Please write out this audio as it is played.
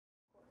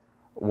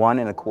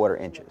1¼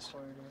 inches.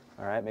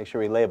 All right, make sure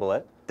we label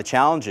it. The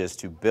challenge is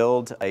to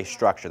build a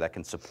structure that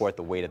can support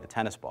the weight of the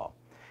tennis ball.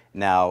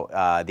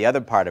 Now, the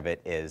other part of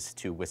it is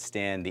to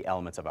withstand the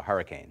elements of a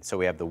hurricane. So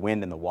we have the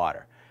wind and the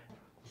water.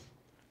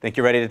 Think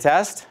you're ready to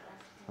test?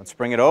 Let's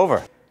bring it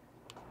over.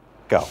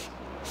 Go.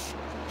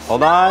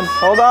 Hold on,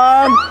 hold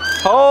on,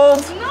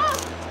 hold.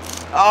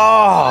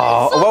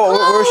 Oh, whoa,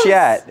 where was she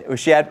at? Was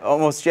she at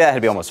almost, she had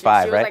to be almost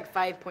 5, right? She was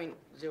like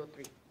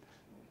 5.03.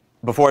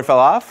 Before it fell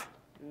off?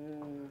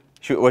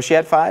 Was she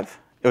at 5?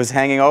 It was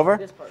hanging over?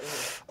 This part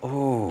right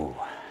Ooh.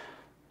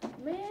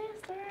 here.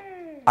 Mister.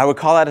 I would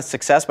call that a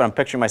success, but I'm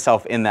picturing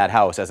myself in that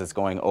house as it's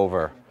going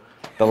over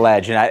the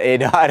ledge. And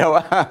I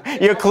don't,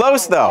 you're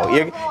close though.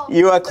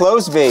 You are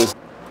close, V.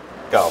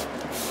 Go.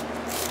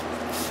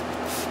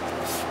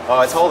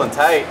 Oh, it's holding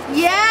tight.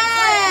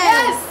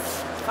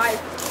 Yes! 5.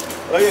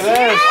 Look at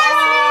this.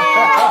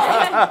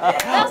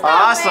 Yes!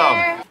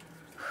 Awesome.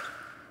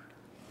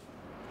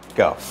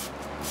 Go.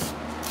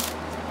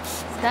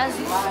 That's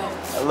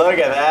 5. Look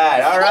at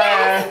that. All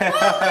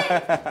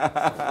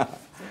right.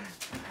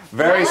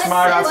 Very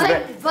smart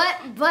observation.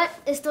 But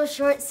it's still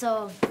short,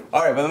 so.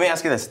 All right, but let me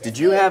ask you this. Did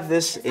you have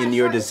this in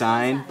your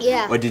design?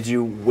 Yeah. Or did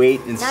you wait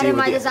and see Not in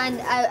what my design,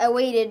 I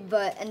waited,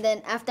 and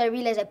then after I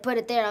realized I put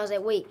it there, I was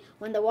like, wait,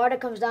 when the water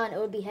comes down, it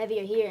would be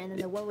heavier here, and then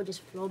the wind would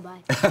just flow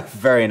by.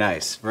 Very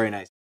nice, very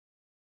nice.